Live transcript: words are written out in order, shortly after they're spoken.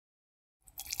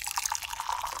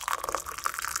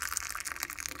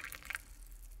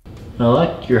I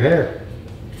like your hair.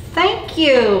 Thank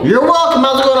you. You're welcome.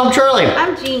 How's it going? I'm Charlie.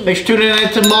 I'm Jean. Thanks for tuning in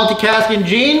to Multicasking.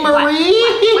 Jean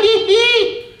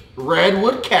Marie.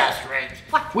 Redwood cask-strength.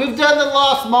 We've done the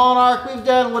Lost Monarch. We've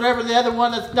done whatever the other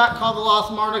one that's not called the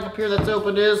Lost Monarch up here that's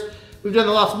opened is. We've done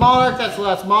the Lost Monarch. That's the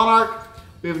Lost Monarch.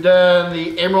 We've done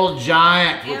the Emerald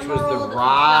Giant, which was the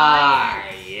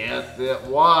rye. Yes, it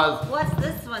was. What's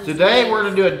this one? Today we're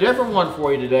going to do a different one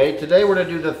for you today. Today we're going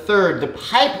to do the third, the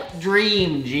Pipe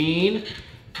Dream, Jean.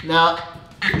 Now,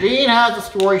 Jean has a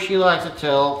story she likes to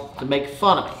tell to make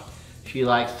fun of me. She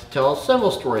likes to tell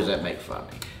several stories that make fun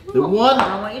of me. The one,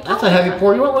 that's a heavy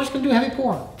pour. You know what, we're just going to do a heavy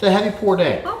pour. It's a heavy pour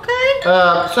day. Okay.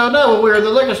 So no, when we were in the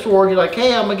liquor store, you're like,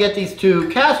 hey, I'm going to get these two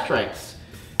cask-strengths.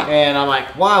 And I'm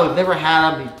like, wow, we've never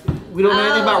had them. We don't know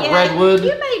anything about Redwood.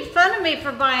 You made fun of me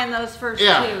for buying those first two.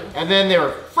 And then they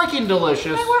were freaking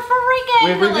delicious. They were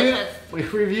freaking delicious. We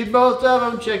reviewed both of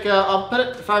them. Check out, I'll put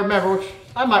it, if I remember, which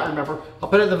I might remember, I'll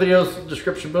put it in the video's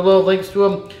description below, links to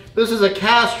them. This is a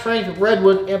cask-strength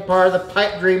Redwood Empire, the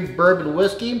Pipe Dream Bourbon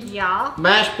Whiskey. Yeah.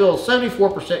 Mash bill,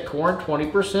 74% corn,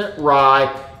 20%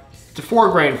 rye. It's a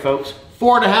 4-grain, folks.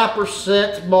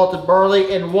 4.5% malted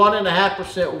barley and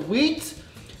 1.5% wheat.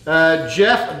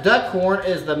 Jeff Duckhorn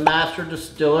is the master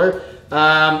distiller.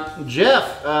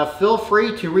 Jeff, feel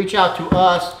free to reach out to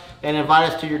us and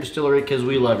invite us to your distillery because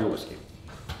we love your whiskey.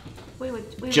 We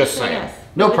would just say saying. yes.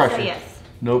 No we would pressure. Say yes.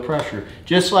 No pressure.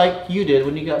 Just like you did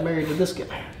when you got married to this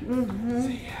guy. Mm-hmm.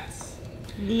 Say yes.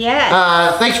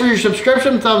 Yes. Thanks for your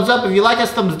subscription. Thumbs up if you like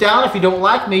us. Thumbs down if you don't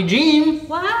like me. Jean.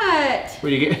 What? What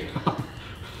do you get?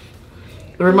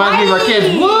 It reminds me of our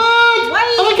kids. What?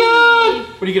 Oh my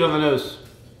God. What do you get on the nose?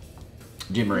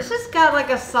 Jean Marie. This has got like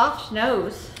a soft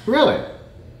nose. Really?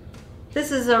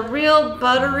 This is a real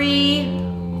buttery,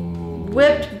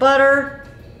 whipped butter,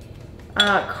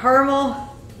 caramel.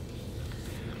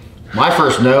 My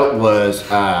first note was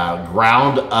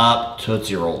ground up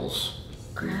Tootsie Rolls.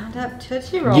 Ground up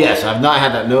Tootsie Rolls? Yes, I've not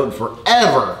had that note in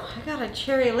forever. I got a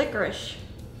cherry licorice.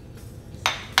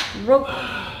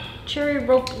 Cherry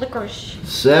rope licorice.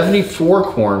 74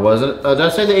 corn, wasn't it? Did I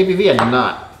say the ABV? I did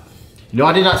not. No,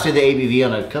 I did not say the ABV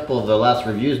on a couple of the last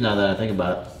reviews now that I think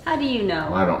about it. How do you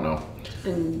know? I don't know. It's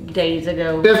been days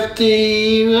ago.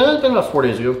 50, it's been about 4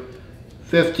 days ago.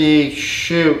 50,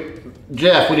 shoot.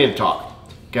 Jeff, we need to talk.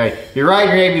 Okay, you're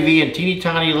writing your ABV in teeny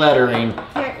tiny lettering.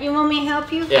 Here, you want me to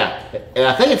help you? Yeah,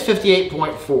 I think it's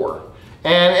 58.4.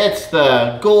 And it's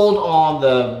the gold on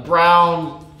the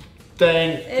brown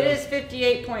thing. It is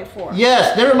 58.4.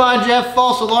 Yes, never mind, Jeff.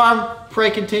 False alarm. Pray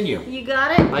continue. You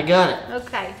got it? I got it.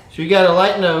 Okay. So you got a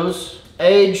light nose,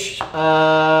 age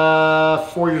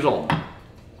 4 years old.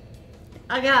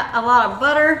 I got a lot of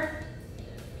butter.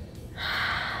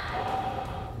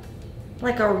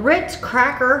 Like a Ritz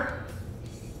cracker.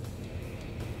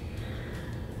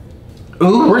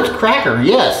 Ooh, Ritz cracker,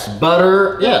 yes.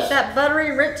 Butter, yes. That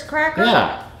buttery Ritz cracker?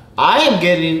 Yeah. I am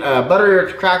getting buttery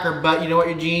Ritz cracker, but you know what,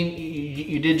 Eugene?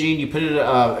 You did, Gene? You put it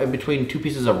in between 2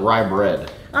 pieces of rye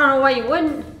bread. I don't know why you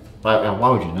wouldn't. Why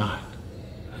would you not?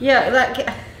 Yeah,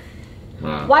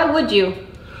 why would you?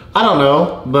 I don't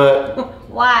know, but...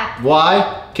 Why?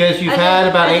 Why? Because you've had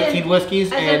about 18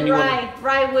 whiskeys and you...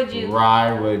 Rye would you?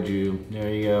 Rye would you.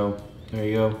 There you go. There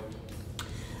you go.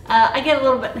 I get a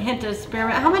little bit hint of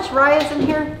spearmint. How much rye is in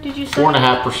here, did you say?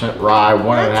 4.5% rye,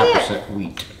 1.5%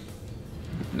 wheat.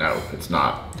 No, it's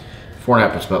not.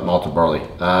 4.5% malted barley.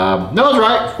 No, it's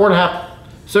right. 4.5.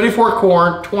 74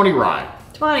 corn, 20 rye.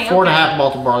 20. 4.5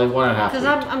 malted barley, 1.5. Because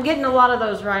I'm getting a lot of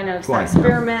those rye notes. 20. That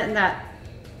spearmint and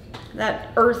that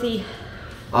earthy.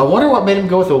 I wonder what made him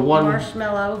go with a one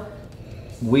marshmallow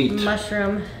wheat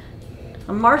mushroom.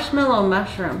 A marshmallow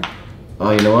mushroom.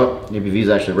 Oh, you know what? ABV is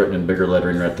actually written in bigger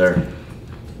lettering right there.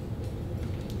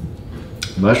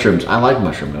 Mushrooms. I like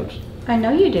mushroom notes. I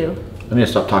know you do. I need to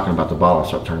stop talking about the bottle and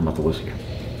start talking about the whiskey.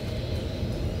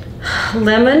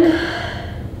 Lemon.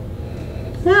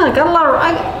 Yeah, I got a lot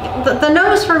of. The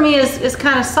nose for me is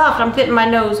kind of soft. I'm fitting my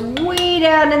nose way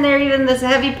down in there, even this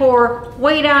heavy pour,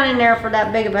 way down in there for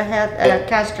that big of a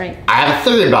cask-strength. I have a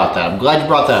theory about that. I'm glad you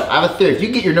brought that up. I have a theory. If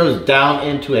you get your nose down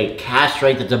into a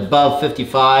cask-strength that's above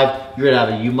 55, you're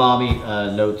gonna have a umami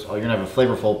notes, or you're gonna have a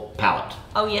flavorful palate.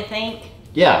 Oh, you think?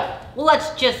 Yeah. Well,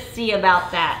 let's just see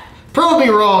about that. Prove me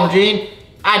wrong, Gene.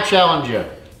 I challenge you.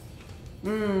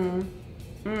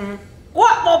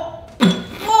 What?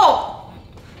 Whoa!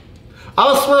 I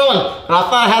was swirling, and I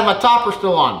thought I had my topper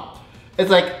still on.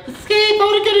 It's like, escape, I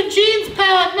want to go to Gene's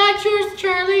palate, not yours,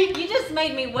 Charlie. You just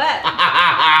made me wet.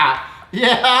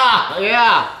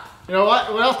 Yeah. You know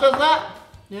what? What else does that?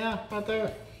 Yeah, right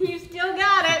there. You still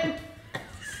got it.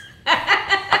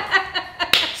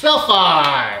 Still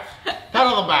 5.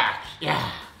 cut on the back.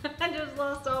 Yeah. I just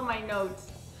lost all my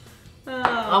notes. Oh,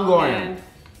 I'm going.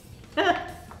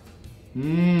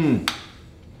 Mmm.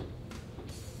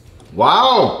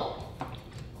 Wow.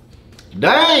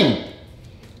 Dang.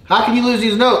 How can you lose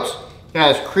these notes? It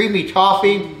has creamy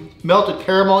toffee, melted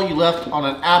caramel you left on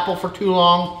an apple for too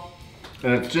long,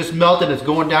 and it's just melted. It's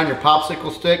going down your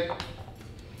popsicle stick.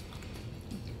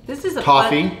 This is a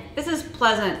toffee. This is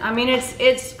pleasant. I mean,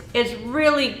 it's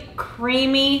really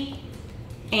creamy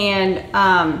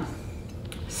and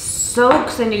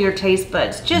soaks into your taste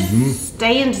buds. Just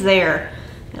stays there.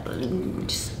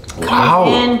 Just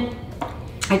comes in.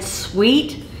 It's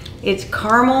sweet. It's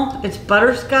caramel. It's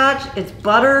butterscotch. It's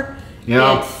butter.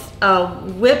 Yeah. It's a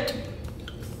whipped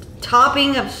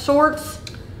topping of sorts.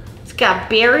 It's got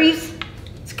berries.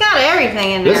 It's got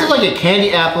everything in there. This is like a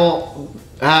candy apple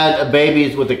had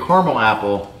babies with a caramel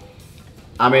apple.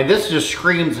 I mean, this just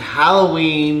screams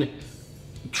Halloween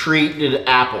treated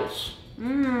apples.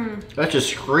 That just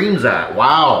screams that.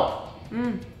 Wow.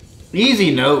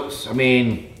 Easy notes. I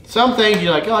mean, some things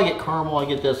you're like, oh, I get caramel, I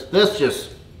get this. This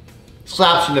just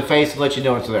slaps you in the face and lets you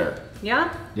know it's there.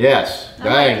 Yeah? Yes. I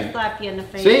Dang. like to slap you in the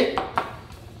face. See?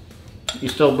 You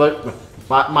still, but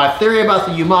my theory about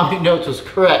the umami notes was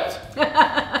correct.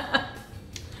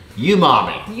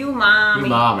 Umami. Umami.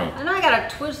 Umami. And I got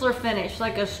a Twizzler finish,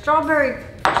 like a strawberry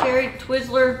cherry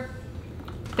Twizzler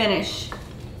finish.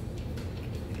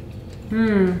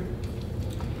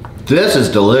 This is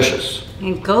delicious.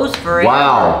 It goes forever.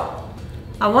 Wow.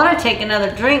 I want to take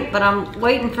another drink, but I'm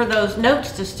waiting for those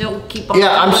notes to still keep on.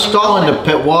 Yeah, I'm stalling going.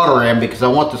 to put water in because I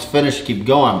want this finish to keep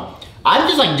going. I'm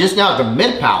just now at the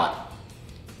mid palate.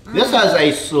 This has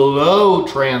a slow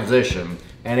transition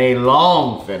and a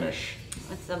long finish.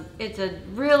 It's a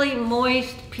really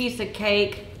moist piece of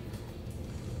cake.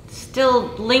 Still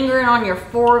lingering on your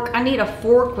fork. I need a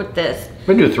fork with this.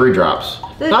 We can do 3 drops.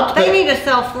 They need to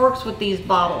sell forks with these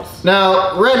bottles.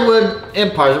 Now, Redwood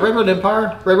Empire, is it Redwood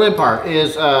Empire? Redwood Empire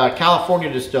is a California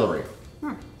distillery.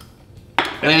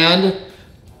 And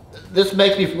this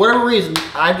makes me, for whatever reason,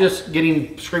 I'm just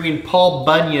screaming Paul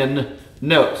Bunyan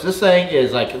notes. This thing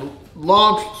is like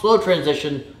long, slow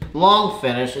transition, long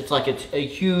finish. It's like it's a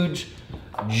huge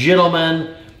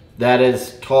gentleman that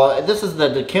is tall. This is the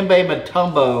Dikembe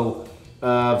Mutombo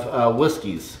of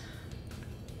whiskeys,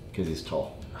 because he's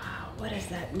tall. What is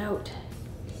that note?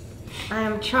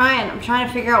 I'm trying to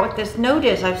figure out what this note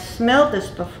is. I've smelled this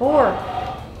before.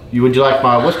 Would you like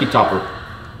my whiskey topper?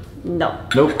 No.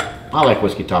 Nope. I like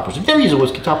whiskey toppers. If you ever use a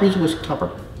whiskey topper, use a whiskey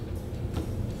topper.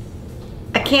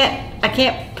 I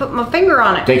can't put my finger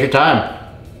on it. Take your time.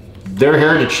 They're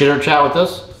here to chitter chat with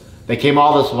us. They came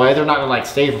all this way. They're not gonna like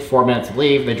stay for 4 minutes and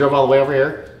leave. They drove all the way over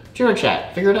here. Chitter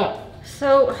chat. Figure it out.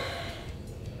 So,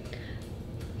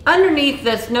 underneath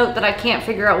this note that I can't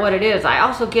figure out what it is, I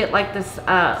also get like this,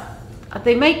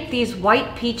 they make these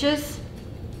white peaches.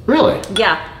 Really?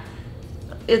 Yeah.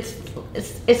 It's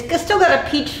still got a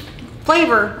peach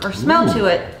flavor or smell to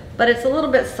it, but it's a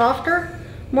little bit softer,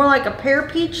 more like a pear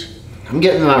peach. I'm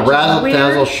getting a razzle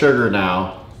dazzle sugar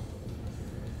now.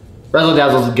 Razzle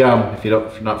dazzle is gum, if you're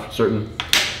not certain.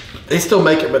 They still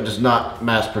make it, but just not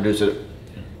mass produce it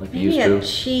like they used to. Maybe a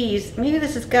cheese. Maybe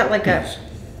this has got like a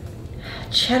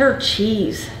cheddar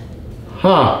cheese.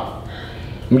 Huh.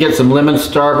 I'm getting some lemon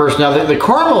starburst. Now the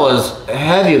caramel is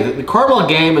heavy. The caramel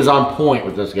game is on point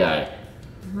with this guy.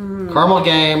 Caramel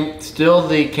game, still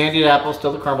the candied apple,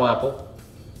 still the caramel apple.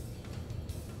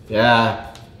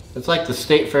 Yeah. It's like the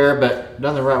state fair, but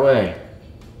done the right way.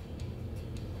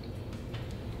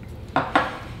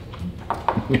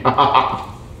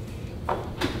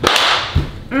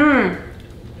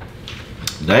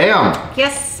 Damn.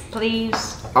 Yes,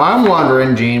 please. I'm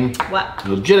wondering, Jean, What?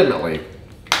 legitimately,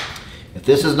 if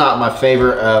this is not my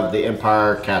favorite of the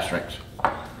Empire cask-strengths.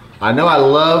 I know I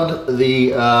loved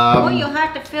the Well, you'll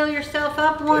have to fill yourself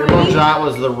up one Emerald of each. Giant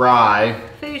was the rye.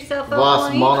 Fill yourself up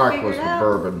Lost one Monarch each, was the figure it out.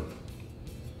 bourbon.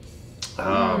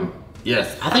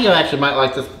 Yes, I think I actually might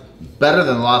like this better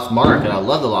than Lost Monarch, and I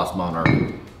love the Lost Monarch.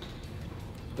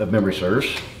 If memory serves,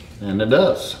 and it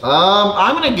does.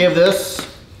 I'm gonna give this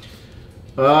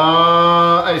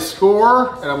a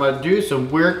score, and I'm gonna do some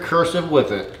weird cursive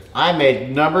with it. I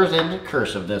made numbers into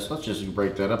cursive. Let's just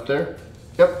break that up there.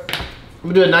 Yep. I'm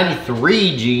gonna do a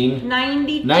 93, Gene.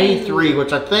 92. 93,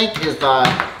 which I think is the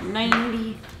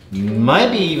 90.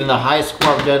 might be even the highest score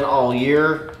I've done all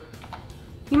year.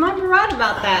 You might be right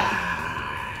about that.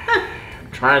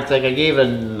 I'm trying to think. I gave it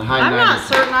a high 90. I'm not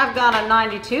certain I've got a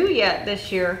 92 yet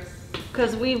this year,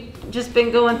 because we've just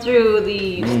been going through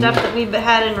the stuff that we've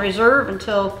had in reserve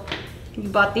until you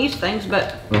bought these things.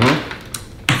 But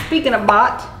speaking of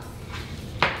bought,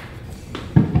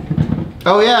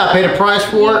 Oh yeah, I paid a price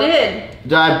for it. You did.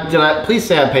 Did I? Please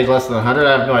say I paid less than 100.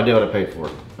 I have no idea what I paid for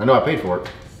it. I know I paid for it.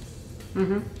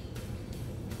 Mm-hmm.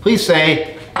 Please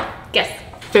say. Guess.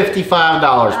 $55.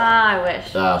 I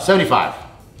wish. 75.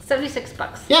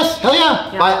 $76. Yes, hell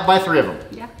yeah. Yeah. Buy 3 of them.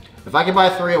 Yeah. If I could buy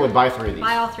 3, I would buy 3 of these.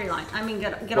 Buy all 3 lines. I mean,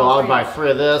 get well, all I would 3. buy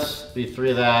 3 of this, be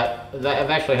 3 of that. I've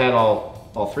actually had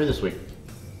all 3 this week.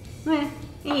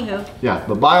 Anywho. Yeah,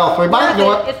 but buy all 3. Buy, you know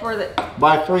what? It's worth it.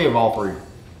 Buy 3 of all 3.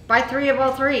 Buy 3 of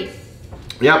all 3.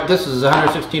 Yep, this is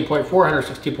 116.4,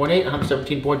 116.8,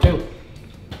 117.2.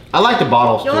 I like the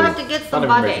bottles You'll too. have to get some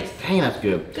buddies. Dang, that's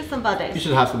good. Get some You buddies.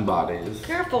 should have some bodies.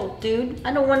 Careful, dude.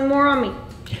 I don't want more on me.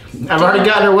 I've already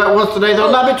gotten her wet once today, though.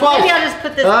 Not be twice. Maybe I'll just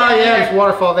put this Oh down yeah, here. it's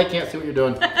waterfall. They can't see what you're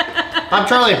doing. I'm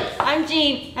Charlie. I'm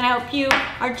Jean, and I hope you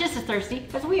are just as thirsty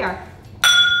as we are.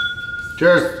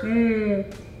 Cheers. Mmm.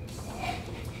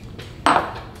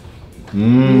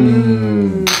 Mmm.